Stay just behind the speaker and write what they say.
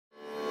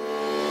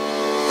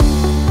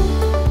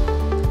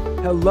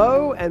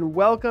Hello and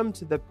welcome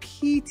to the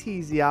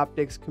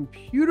PTZOptics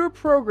Computer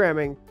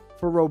Programming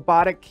for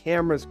Robotic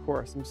Cameras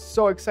course. I'm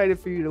so excited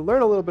for you to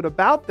learn a little bit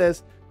about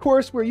this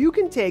course where you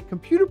can take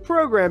computer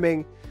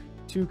programming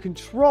to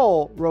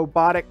control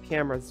robotic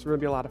cameras. It's going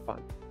to be a lot of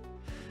fun.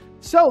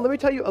 So let me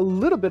tell you a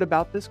little bit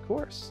about this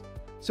course.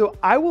 So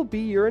I will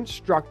be your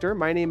instructor.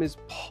 My name is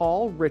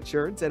Paul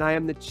Richards, and I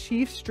am the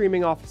Chief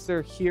Streaming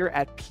Officer here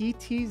at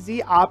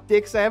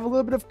PTZOptics. I have a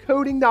little bit of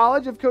coding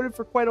knowledge. I've coded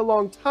for quite a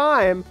long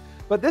time,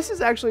 but this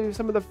is actually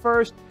some of the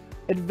first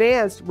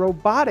advanced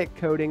robotic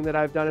coding that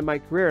I've done in my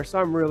career, so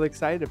I'm really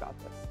excited about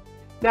this.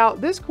 Now,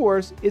 this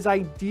course is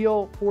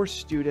ideal for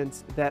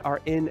students that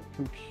are in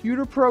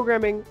computer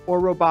programming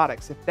or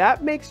robotics. If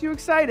that makes you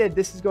excited,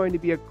 this is going to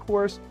be a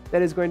course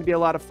that is going to be a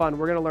lot of fun.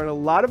 We're going to learn a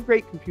lot of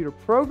great computer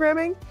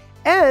programming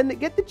and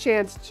get the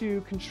chance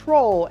to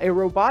control a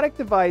robotic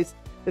device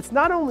that's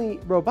not only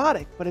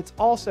robotic, but it's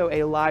also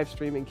a live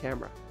streaming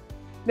camera.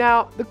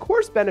 Now, the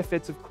course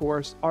benefits, of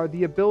course, are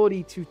the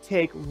ability to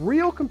take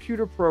real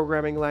computer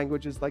programming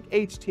languages like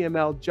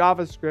HTML,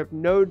 JavaScript,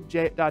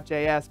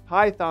 Node.js,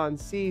 Python,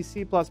 C,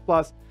 C++,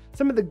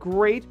 some of the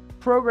great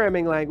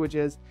programming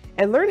languages,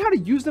 and learn how to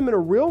use them in a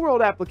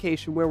real-world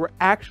application where we're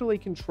actually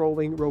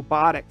controlling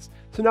robotics.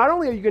 So not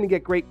only are you going to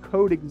get great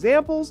code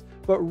examples,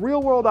 but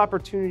real-world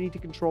opportunity to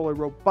control a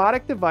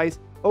robotic device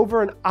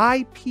over an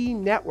IP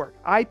network.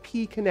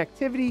 IP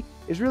connectivity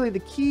is really the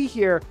key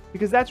here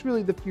because that's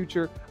really the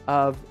future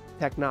of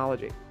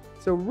technology.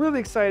 So really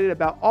excited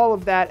about all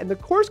of that. And the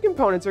course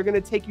components are going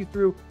to take you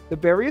through the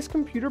various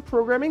computer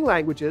programming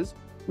languages.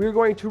 We're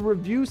going to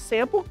review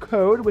sample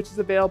code, which is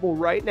available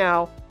right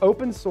now,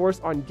 open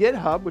source on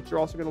GitHub, which you're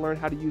also going to learn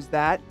how to use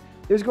that.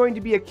 There's going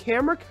to be a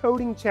camera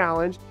coding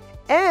challenge,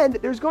 and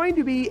there's going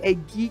to be a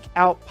Geek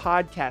Out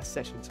Podcast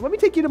session. So let me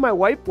take you to my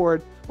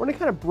whiteboard. I want to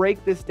kind of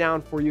break this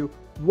down for you,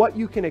 what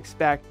you can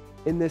expect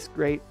in this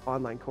great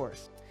online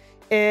course.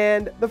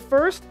 And the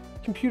first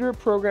computer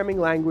programming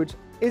language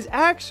is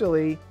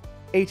actually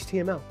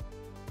HTML,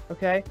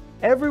 okay?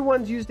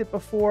 Everyone's used it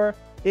before.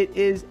 It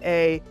is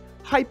a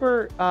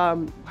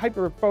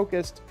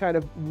hyper-focused kind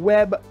of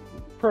web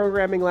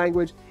programming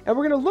language. And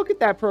we're going to look at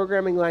that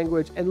programming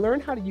language and learn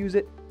how to use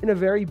it in a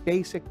very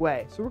basic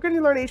way. So we're going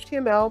to learn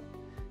HTML.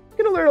 We're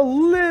going to learn a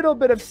little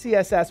bit of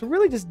CSS. We're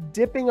really just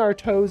dipping our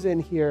toes in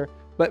here,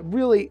 but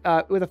really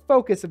with a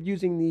focus of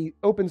using the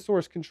open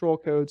source control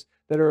codes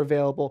that are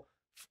available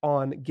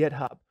on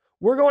GitHub.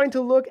 We're going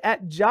to look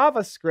at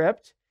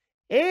JavaScript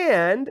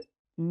and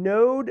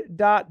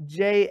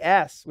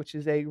Node.js, which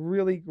is a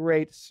really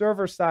great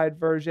server-side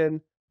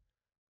version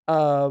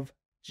of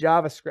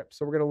JavaScript.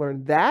 So we're going to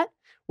learn that.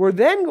 We're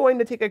then going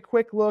to take a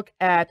quick look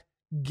at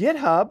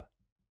GitHub,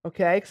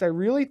 okay? Because I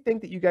really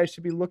think that you guys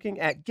should be looking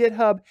at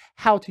GitHub,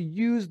 how to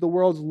use the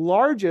world's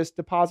largest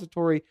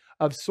depository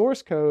of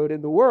source code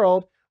in the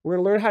world. We're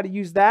going to learn how to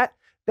use that.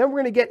 Then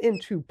we're going to get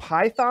into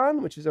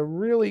Python, which is a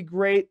really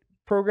great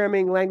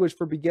programming language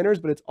for beginners,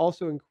 but it's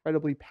also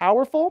incredibly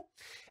powerful.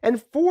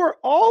 And for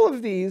all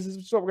of these, this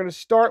is what we're going to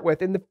start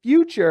with. In the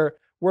future,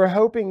 we're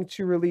hoping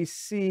to release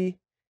C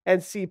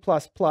and C++.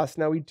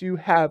 Now, we do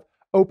have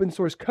open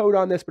source code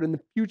on this, but in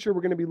the future,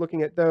 we're going to be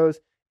looking at those,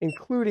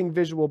 including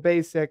Visual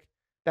Basic.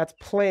 That's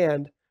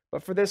planned.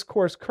 But for this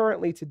course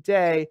currently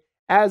today,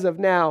 as of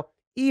now,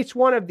 each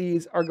one of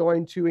these are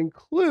going to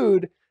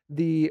include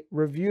the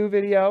review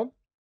video,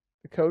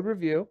 the code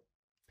review,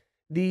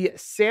 the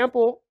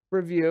sample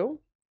review,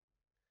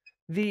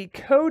 the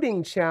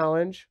coding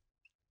challenge,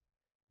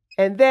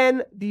 and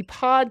then the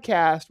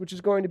podcast, which is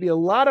going to be a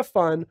lot of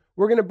fun.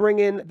 We're going to bring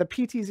in the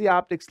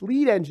PTZOptics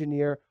lead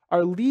engineer,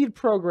 our lead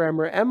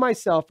programmer, and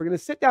myself. We're going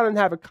to sit down and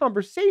have a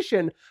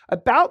conversation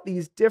about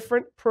these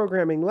different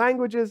programming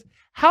languages,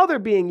 how they're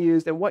being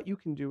used, and what you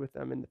can do with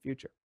them in the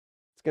future.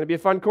 It's going to be a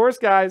fun course,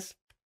 guys.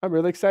 I'm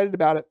really excited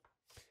about it.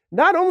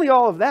 Not only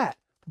all of that,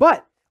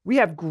 but we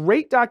have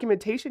great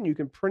documentation you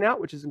can print out,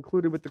 which is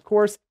included with the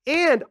course,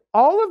 and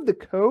all of the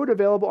code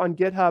available on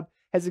GitHub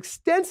has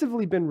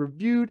extensively been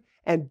reviewed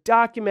and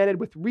documented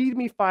with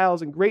README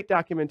files and great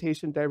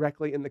documentation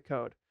directly in the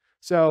code.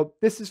 So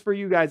this is for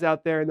you guys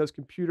out there in those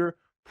computer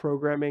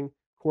programming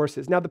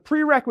courses. Now, the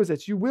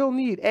prerequisites: you will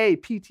need a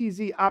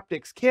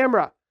PTZOptics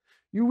camera.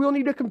 You will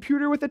need a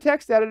computer with a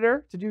text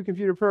editor to do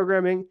computer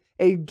programming,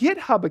 a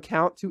GitHub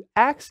account to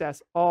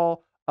access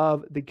all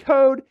of the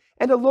code,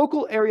 and a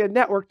local area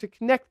network to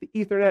connect the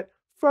Ethernet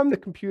from the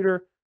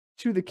computer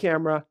to the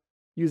camera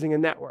using a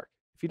network.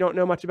 If you don't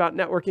know much about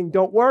networking,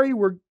 don't worry,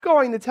 we're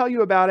going to tell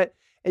you about it.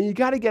 And you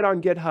got to get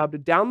on GitHub to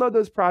download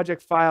those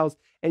project files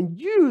and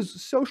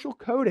use social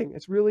coding.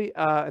 It's really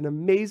an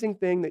amazing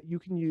thing that you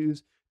can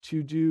use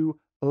to do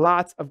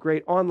lots of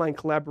great online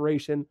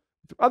collaboration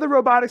with other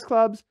robotics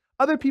clubs,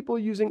 other people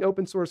using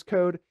open source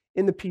code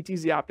in the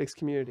PTZOptics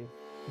community.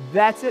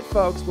 That's it,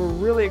 folks. We're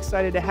really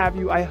excited to have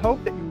you. I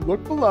hope that you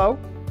look below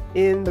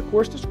in the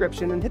course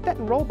description and hit that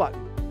enroll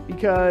button,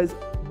 because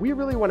we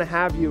really want to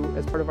have you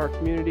as part of our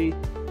community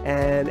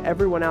and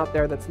everyone out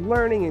there that's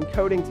learning and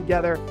coding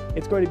together.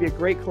 It's going to be a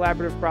great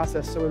collaborative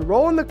process. So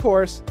enroll in the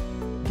course,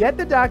 Get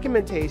the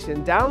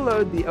documentation,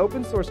 download the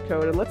open source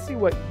code, and let's see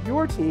what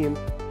your team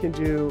can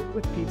do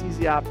with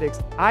PTZOptics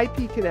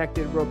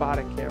IP-connected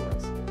robotic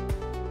cameras.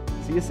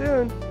 See you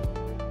soon.